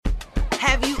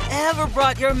Have you ever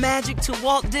brought your magic to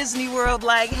Walt Disney World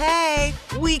like, hey,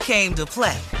 we came to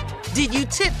play? Did you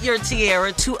tip your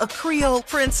tiara to a Creole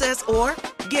princess or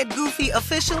get goofy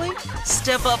officially?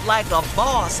 Step up like a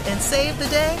boss and save the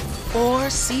day? Or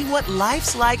see what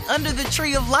life's like under the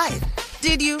tree of life?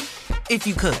 Did you? If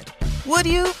you could. Would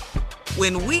you?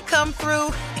 When we come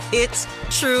through, it's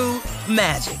true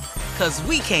magic. 'Cause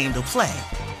we came to play.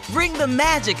 Bring the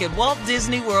magic at Walt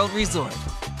Disney World Resort.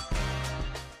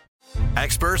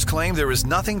 Experts claim there is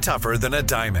nothing tougher than a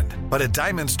diamond. But at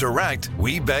Diamonds Direct,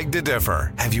 we beg to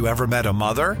differ. Have you ever met a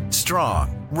mother?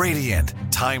 Strong, radiant,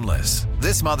 timeless.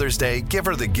 This Mother's Day, give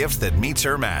her the gift that meets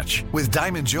her match. With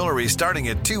diamond jewelry starting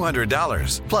at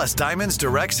 $200. Plus Diamonds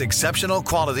Direct's exceptional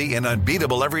quality and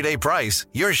unbeatable everyday price,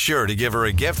 you're sure to give her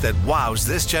a gift that wows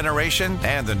this generation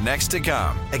and the next to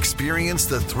come. Experience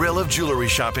the thrill of jewelry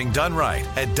shopping done right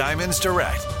at Diamonds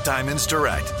Direct. Diamonds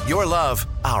Direct. Your love,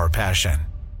 our passion.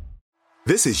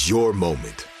 This is your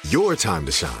moment, your time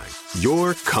to shine,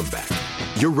 your comeback.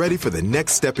 You're ready for the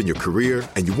next step in your career,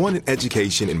 and you want an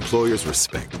education employers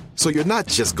respect. So you're not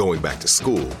just going back to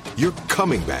school, you're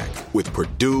coming back with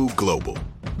Purdue Global.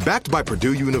 Backed by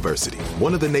Purdue University,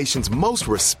 one of the nation's most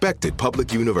respected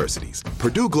public universities,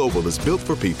 Purdue Global is built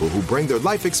for people who bring their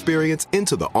life experience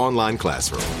into the online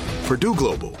classroom. Purdue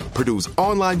Global, Purdue's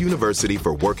online university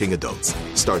for working adults.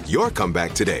 Start your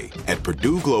comeback today at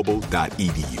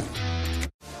purdueglobal.edu.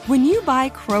 When you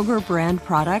buy Kroger brand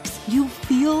products, you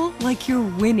feel like you're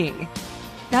winning.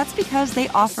 That's because they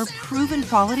offer proven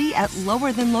quality at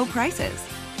lower than low prices.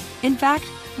 In fact,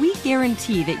 we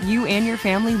guarantee that you and your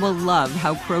family will love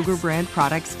how Kroger brand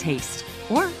products taste,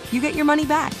 or you get your money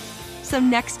back. So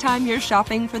next time you're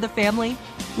shopping for the family,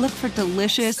 look for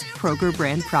delicious Kroger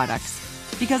brand products,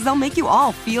 because they'll make you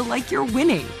all feel like you're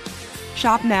winning.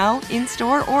 Shop now,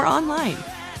 in-store, or online.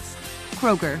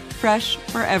 Kroger, fresh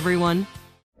for everyone.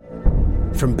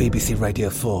 From BBC Radio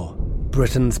 4,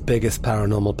 Britain's biggest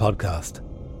paranormal podcast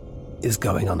is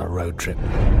going on a road trip.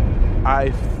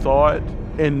 I thought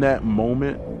in that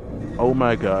moment, oh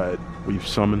my God, we've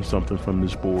summoned something from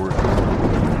this board.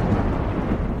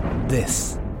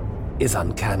 This is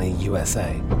Uncanny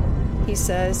USA. He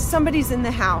says, somebody's in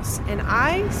the house, and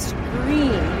I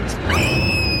screamed.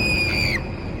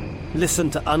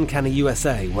 Listen to Uncanny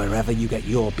USA wherever you get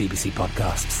your BBC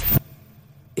podcasts,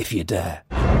 if you dare.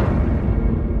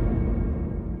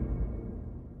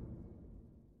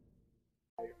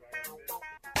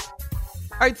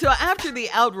 All right, so after the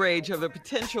outrage of a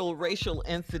potential racial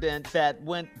incident that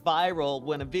went viral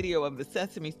when a video of the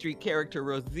Sesame Street character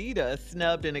Rosita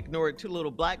snubbed and ignored two little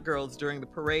black girls during the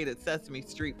parade at Sesame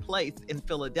Street Place in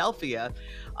Philadelphia,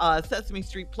 Sesame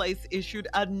Street Place issued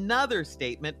another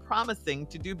statement promising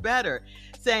to do better,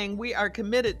 saying, "We are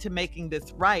committed to making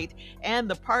this right," and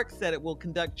the park said it will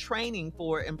conduct training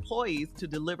for employees to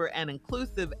deliver an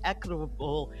inclusive,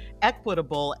 equitable,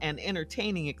 and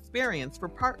entertaining experience for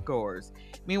park goers.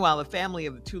 Meanwhile, the family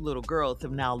of the two little girls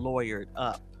have now lawyered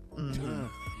up. Mm-hmm.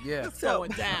 Yeah. It's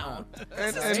going down.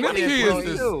 And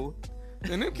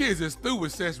them kids is through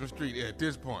with Sesame Street at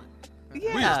this point.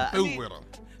 Yeah. We is through with them.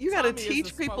 You got to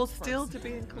teach people still to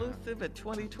be inclusive at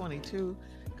 2022.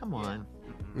 Come on.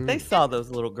 Mm-hmm. They saw those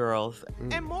little girls.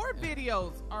 And more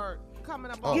videos are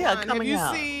coming up online. Yeah, coming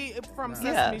out. Have you see from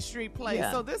Sesame Street Place?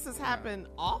 Yeah. So this has happened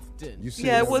often.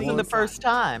 It wasn't the first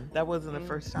time. That wasn't the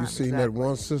first time. You seen that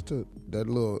one sister, that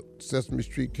little Sesame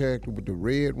Street character with the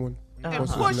red one? And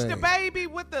push the baby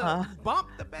with the, bump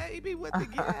the baby with the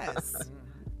gas.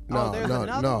 No,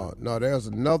 there's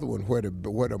another one where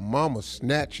the mama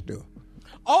snatched her.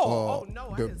 No,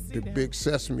 I didn't see the that. big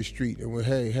Sesame Street and went,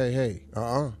 hey,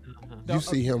 you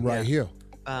see him right here.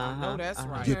 No, that's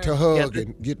right. Get to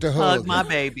hugging. Get to hugging. Hug my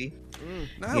baby.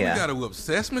 Now we got to whoop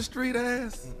Sesame Street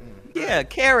ass. Yeah,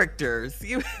 characters.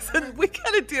 We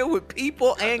got to deal with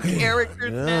people and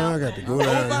characters now. I got to go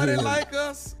down Nobody here. like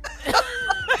us.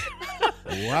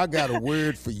 Well, I got a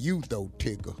word for you, though,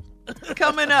 Tigger.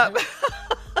 Coming up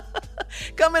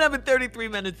in 33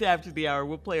 minutes after the hour,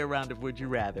 we'll play a round of Would You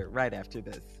Rather right after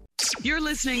this. You're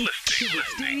listening to the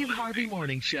Steve Harvey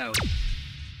Morning Show.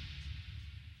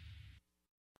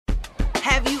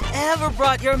 Have you ever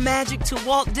brought your magic to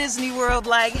Walt Disney World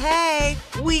like, hey,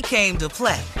 we came to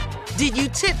play? Did you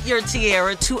tip your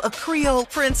tiara to a Creole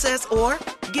princess or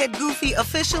get goofy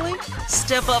officially?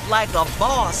 Step up like a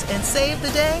boss and save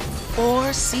the day?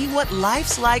 Or see what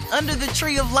life's like under the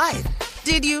tree of life?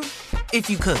 Did you? If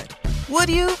you could. Would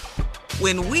you?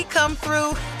 When we come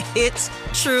through, it's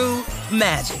true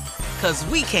magic. 'Cause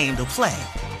we came to play.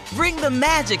 Bring the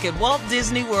magic at Walt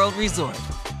Disney World Resort.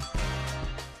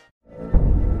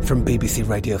 From BBC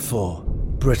Radio 4,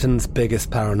 Britain's biggest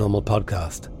paranormal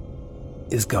podcast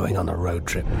is going on a road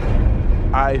trip.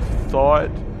 I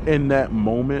thought in that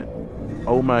moment,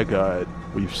 oh my God,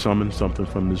 we've summoned something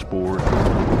from this board.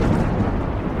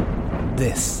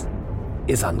 This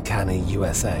is Uncanny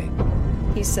USA.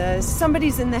 He says,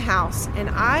 somebody's in the house, and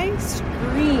I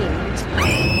screamed.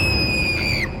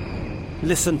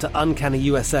 Listen to Uncanny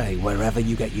USA wherever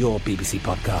you get your BBC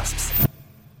podcasts,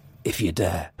 if you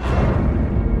dare.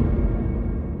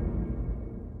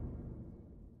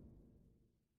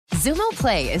 Xumo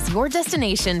Play is your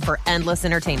destination for endless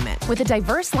entertainment. With a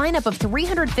diverse lineup of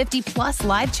 350-plus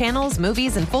live channels,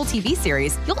 movies, and full TV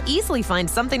series, you'll easily find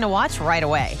something to watch right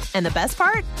away. And the best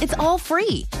part? It's all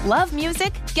free. Love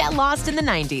music? Get lost in the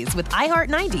 90s with iHeart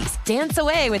 90s, dance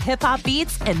away with hip-hop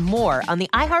beats, and more on the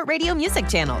iHeartRadio music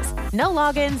channels. No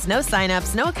logins, no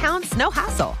signups, no accounts, no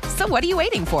hassle. So what are you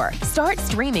waiting for? Start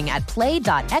streaming at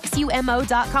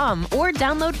play.xumo.com or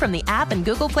download from the app and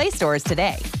Google Play stores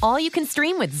today. All you can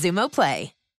stream with Xumo Play.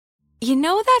 You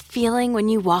know that feeling when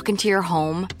you walk into your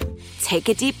home, take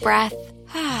a deep breath,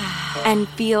 and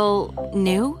feel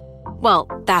new? Well,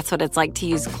 that's what it's like to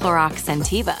use Clorox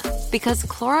Scentiva. Because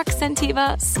Clorox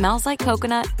Scentiva smells like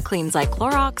coconut, cleans like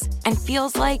Clorox, and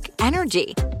feels like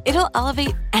energy. It'll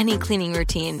elevate any cleaning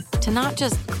routine to not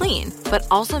just clean, but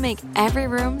also make every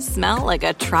room smell like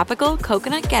a tropical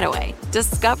coconut getaway.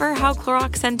 Discover how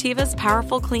Clorox Scentiva's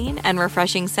powerful clean and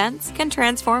refreshing scents can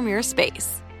transform your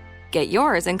space. Get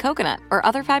yours in coconut or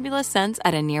other fabulous scents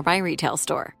at a nearby retail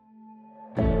store.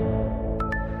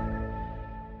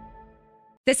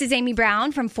 This is Amy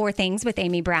Brown from 4 Things with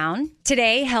Amy Brown.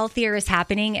 Today, Healthier is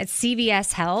happening at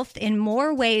CVS Health in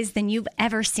more ways than you've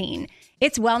ever seen.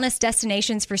 It's wellness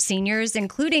destinations for seniors,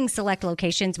 including select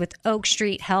locations with Oak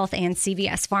Street Health and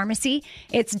CVS Pharmacy.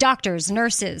 It's doctors,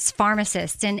 nurses,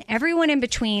 pharmacists, and everyone in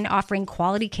between offering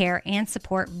quality care and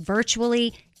support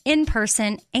virtually, in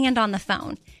person, and on the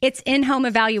phone. It's in-home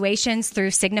evaluations through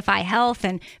Signify Health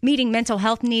and meeting mental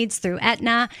health needs through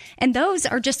Aetna. And those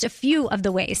are just a few of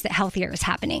the ways that Healthier is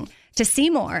happening. To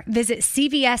see more, visit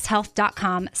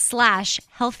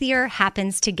cvshealth.com/healthier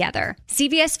happens together.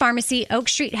 CVS Pharmacy, Oak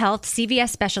Street Health, CVS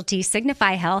Specialty,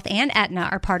 Signify Health, and Aetna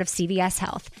are part of CVS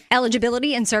Health.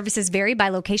 Eligibility and services vary by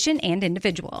location and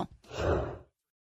individual.